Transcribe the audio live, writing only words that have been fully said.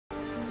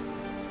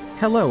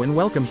Hello and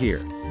welcome here.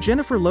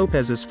 Jennifer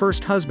Lopez's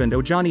first husband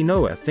Ojani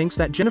Noa thinks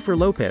that Jennifer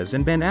Lopez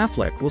and Ben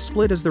Affleck will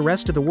split as the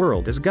rest of the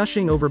world is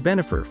gushing over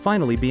Bennifer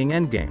finally being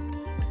Endgame.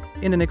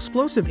 In an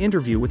explosive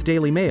interview with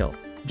Daily Mail,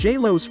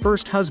 J-Lo's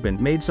first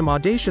husband made some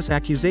audacious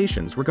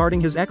accusations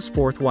regarding his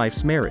ex-fourth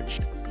wife's marriage.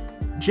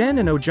 Jen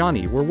and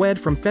Ojani were wed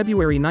from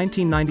February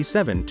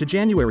 1997 to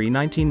January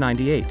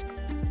 1998.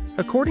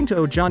 According to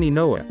Ojani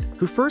Noa,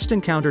 who first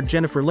encountered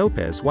Jennifer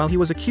Lopez while he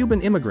was a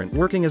Cuban immigrant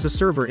working as a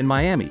server in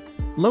Miami,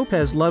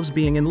 Lopez loves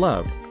being in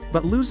love,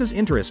 but loses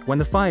interest when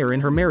the fire in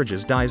her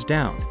marriages dies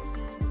down.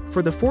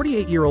 For the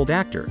 48-year-old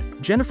actor,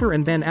 Jennifer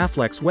and Ben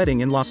Affleck's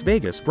wedding in Las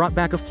Vegas brought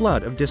back a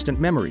flood of distant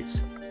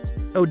memories.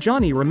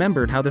 Ojani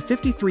remembered how the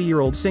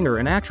 53-year-old singer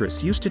and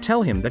actress used to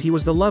tell him that he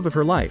was the love of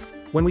her life.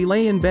 When we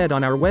lay in bed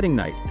on our wedding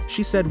night,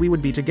 she said we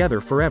would be together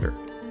forever.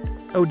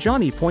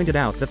 Ojani pointed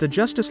out that the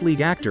Justice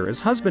League actor is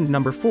husband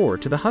number 4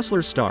 to the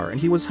Hustlers star and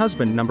he was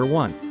husband number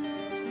 1.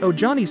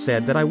 Ojani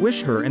said that I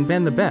wish her and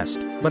Ben the best,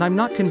 but I'm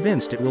not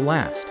convinced it will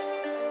last.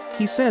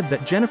 He said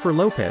that Jennifer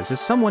Lopez is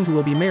someone who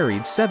will be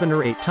married 7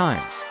 or 8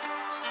 times.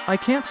 I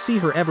can't see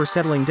her ever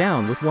settling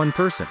down with one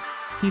person.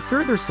 He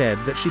further said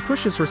that she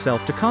pushes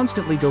herself to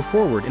constantly go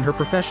forward in her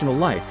professional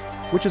life,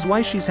 which is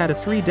why she's had a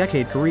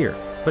 3-decade career,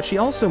 but she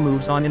also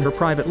moves on in her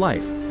private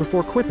life,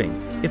 before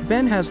quipping, if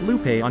Ben has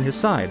Lupe on his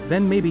side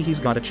then maybe he's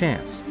got a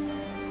chance.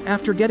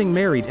 After getting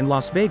married in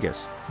Las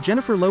Vegas,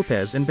 Jennifer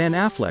Lopez and Ben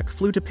Affleck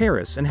flew to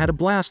Paris and had a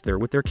blast there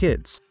with their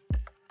kids.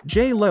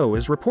 J-Lo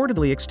is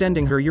reportedly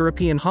extending her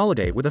European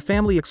holiday with a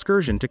family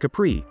excursion to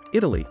Capri,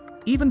 Italy,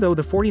 even though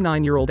the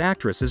 49-year-old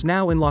actress is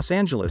now in Los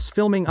Angeles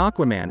filming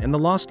Aquaman and the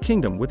Lost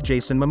Kingdom with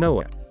Jason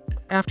Momoa.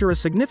 After a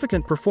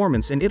significant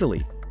performance in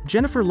Italy,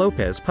 Jennifer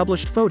Lopez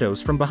published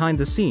photos from behind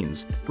the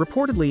scenes,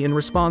 reportedly in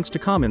response to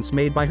comments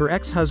made by her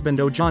ex-husband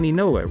Ojani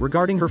Noa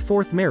regarding her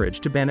fourth marriage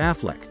to Ben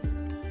Affleck.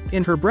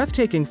 In her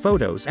breathtaking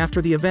photos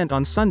after the event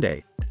on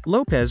Sunday,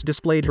 Lopez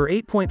displayed her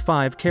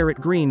 8.5-carat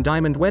green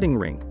diamond wedding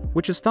ring,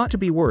 which is thought to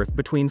be worth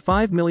between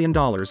 $5 million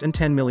and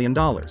 $10 million.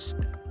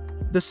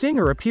 The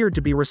singer appeared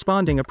to be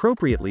responding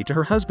appropriately to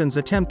her husband's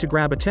attempt to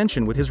grab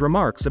attention with his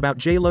remarks about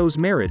J-Lo's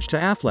marriage to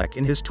Affleck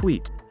in his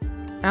tweet.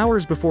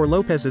 Hours before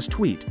Lopez's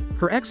tweet,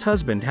 her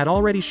ex-husband had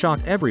already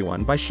shocked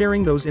everyone by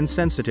sharing those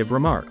insensitive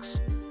remarks.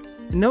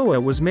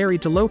 Noa was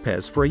married to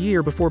Lopez for a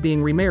year before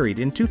being remarried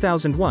in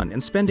 2001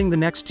 and spending the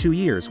next 2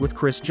 years with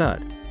Chris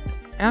Judd.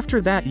 After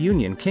that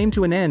union came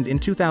to an end in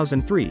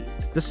 2003,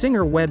 the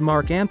singer wed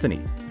Mark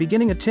Anthony,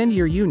 beginning a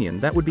 10-year union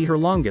that would be her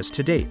longest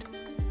to date.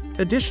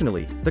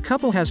 Additionally, the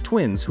couple has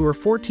twins who are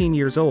 14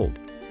 years old.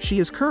 She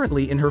is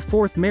currently in her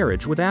 4th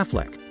marriage with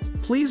Affleck.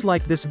 Please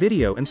like this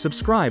video and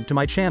subscribe to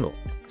my channel.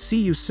 See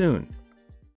you soon.